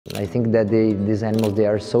I think that these animals, they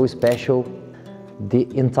are so special. The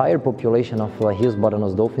entire population of Lahille's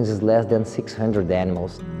bottlenose dolphins is less than 600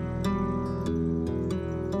 animals.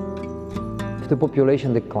 If the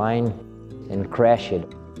population declined and crashed,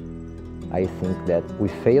 I think that we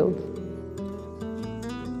failed.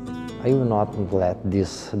 I will not let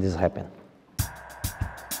this happen.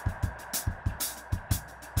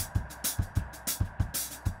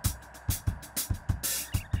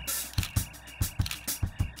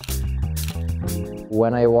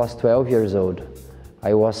 When I was 12 years old,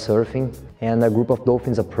 I was surfing and a group of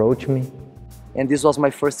dolphins approached me. And this was my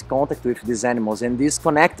first contact with these animals, and this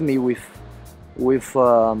connected me with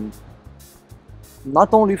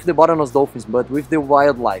not only with the bottlenose dolphins, but with the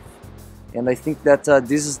wildlife. And I think that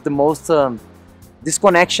this is the most, this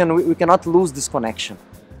connection, we cannot lose this connection.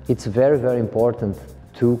 It's very, very important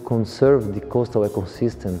to conserve the coastal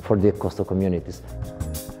ecosystem for the coastal communities.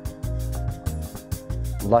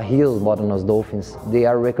 Lahille bottlenose dolphins, they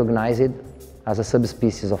are recognized as a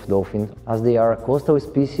subspecies of dolphin. As they are a coastal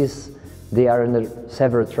species, they are under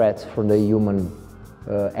several threats from the human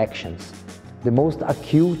actions. The most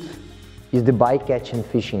acute is the bycatch and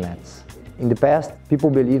fishing nets. In the past,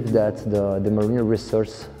 people believed that the marine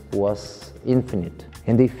resource was infinite.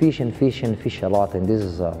 And they fish and fish and fish a lot, and this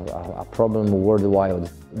is a problem worldwide.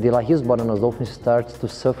 The Lahille's bottlenose dolphin starts to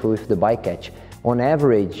suffer with the bycatch. On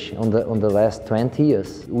average, on the last 20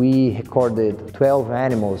 years, we recorded 12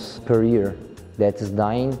 animals per year that is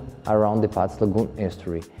dying around the Patos Lagoon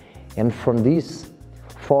estuary. And from this,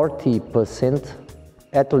 40%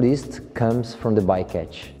 at least comes from the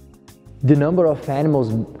bycatch. The number of animals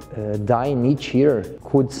dying each year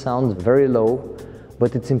could sound very low,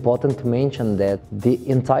 but it's important to mention that the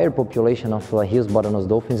entire population of Lahille's bottlenose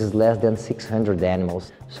dolphins is less than 600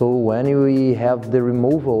 animals. So when we have the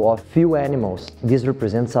removal of few animals, this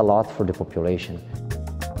represents a lot for the population.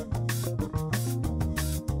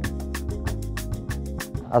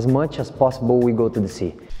 As much as possible, we go to the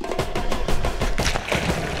sea.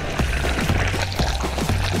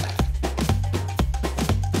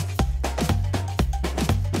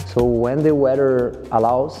 So when the weather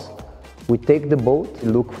allows, we take the boat to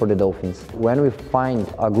look for the dolphins. When we find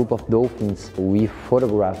a group of dolphins, we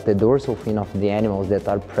photograph the dorsal fin of the animals that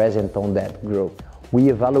are present on that group. We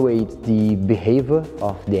evaluate the behavior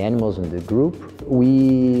of the animals in the group.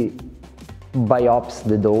 We biopsy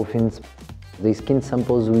the dolphins. The skin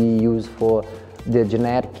samples we use for the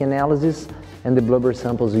genetic analysis, and the blubber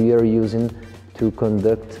samples we are using to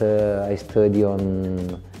conduct a study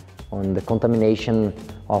on the contamination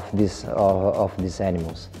of these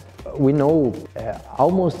animals. We know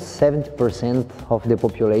almost 70% of the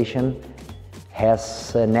population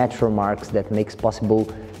has natural marks that makes possible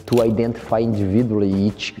to identify individually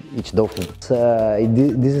each dolphin.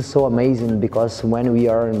 This is so amazing because when we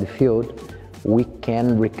are in the field, we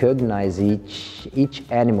can recognize each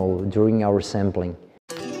animal during our sampling.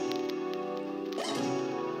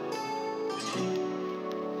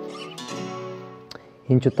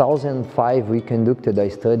 In 2005, we conducted a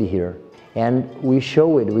study here, and we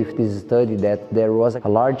showed with this study that there was a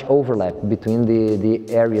large overlap between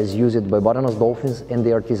the areas used by bottlenose dolphins and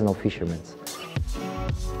the artisanal fishermen.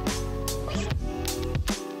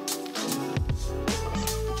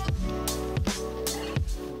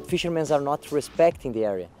 Fishermen are not respecting the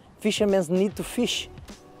area. Fishermen need to fish,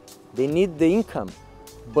 they need the income,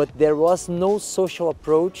 but there was no social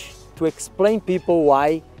approach to explain people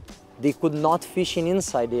why they could not fish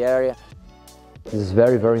inside the area. It is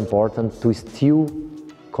very, very important to still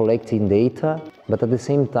collecting data, but at the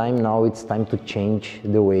same time now it's time to change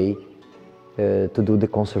the way to do the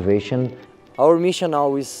conservation. Our mission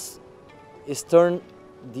now is turn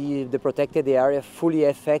the protected area fully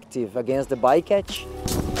effective against the bycatch.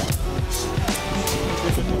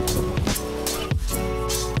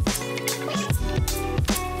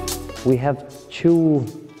 We have two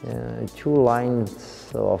lines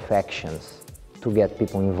of actions to get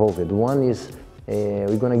people involved. One is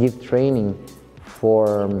we're going to give training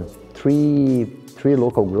for three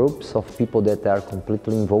local groups of people that are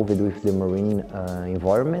completely involved with the marine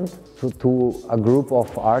environment, to a group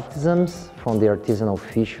of artisans from the artisanal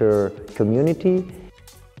fisher community,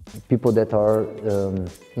 people that are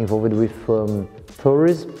involved with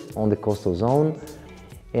tourism on the coastal zone,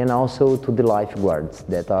 and also to the lifeguards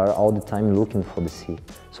that are all the time looking for the sea.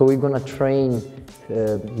 So we're going to train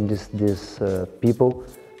these people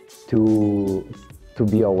to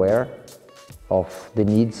be aware of the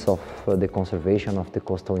needs of the conservation of the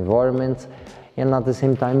coastal environment, and at the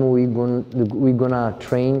same time we're gonna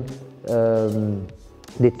train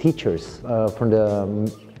the teachers from the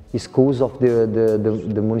schools of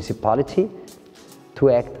the municipality to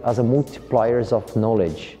act as a multipliers of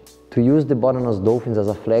knowledge, to use the bottlenose dolphins as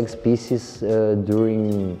a flag species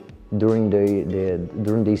during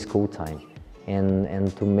the school time,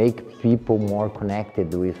 and to make people more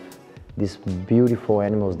connected with these beautiful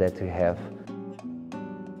animals that we have.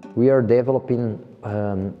 We are developing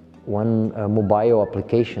one mobile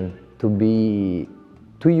application to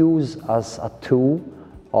use as a tool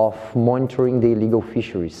of monitoring the illegal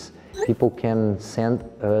fisheries. People can send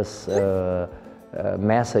us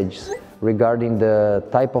messages regarding the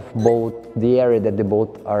type of boat, the area that the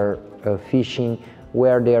boat are fishing,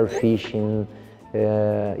 where they are fishing,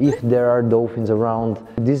 if there are dolphins around.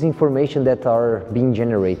 This information that are being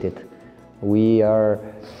generated, we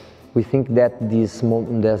think that this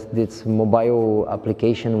mobile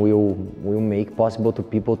application will make possible to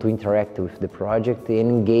people to interact with the project and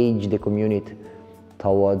engage the community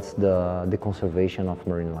towards the conservation of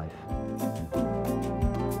marine life.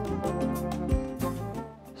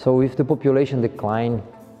 So if the population decline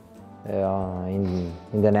in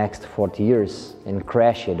the next 40 years and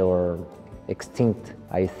crash it or extinct,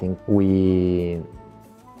 I think we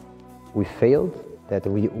failed. That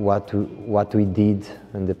what we did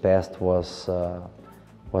in the past was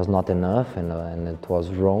not enough, and it was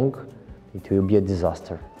wrong. It will be a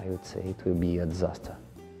disaster, I would say. It will be a disaster.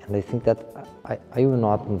 And I think that I will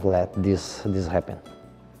not let this happen.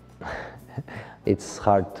 It's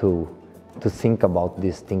hard to think about the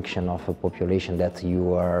extinction of a population that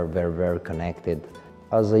you are very, very connected.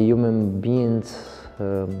 As a human beings,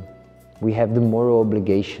 we have the moral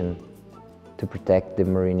obligation to protect the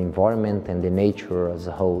marine environment and the nature as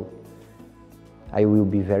a whole. I will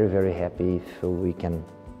be very, very happy if we can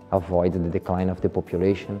avoid the decline of the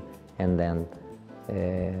population and then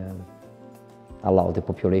allow the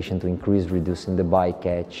population to increase, reducing the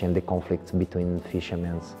bycatch and the conflicts between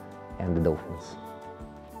fishermen and the dolphins.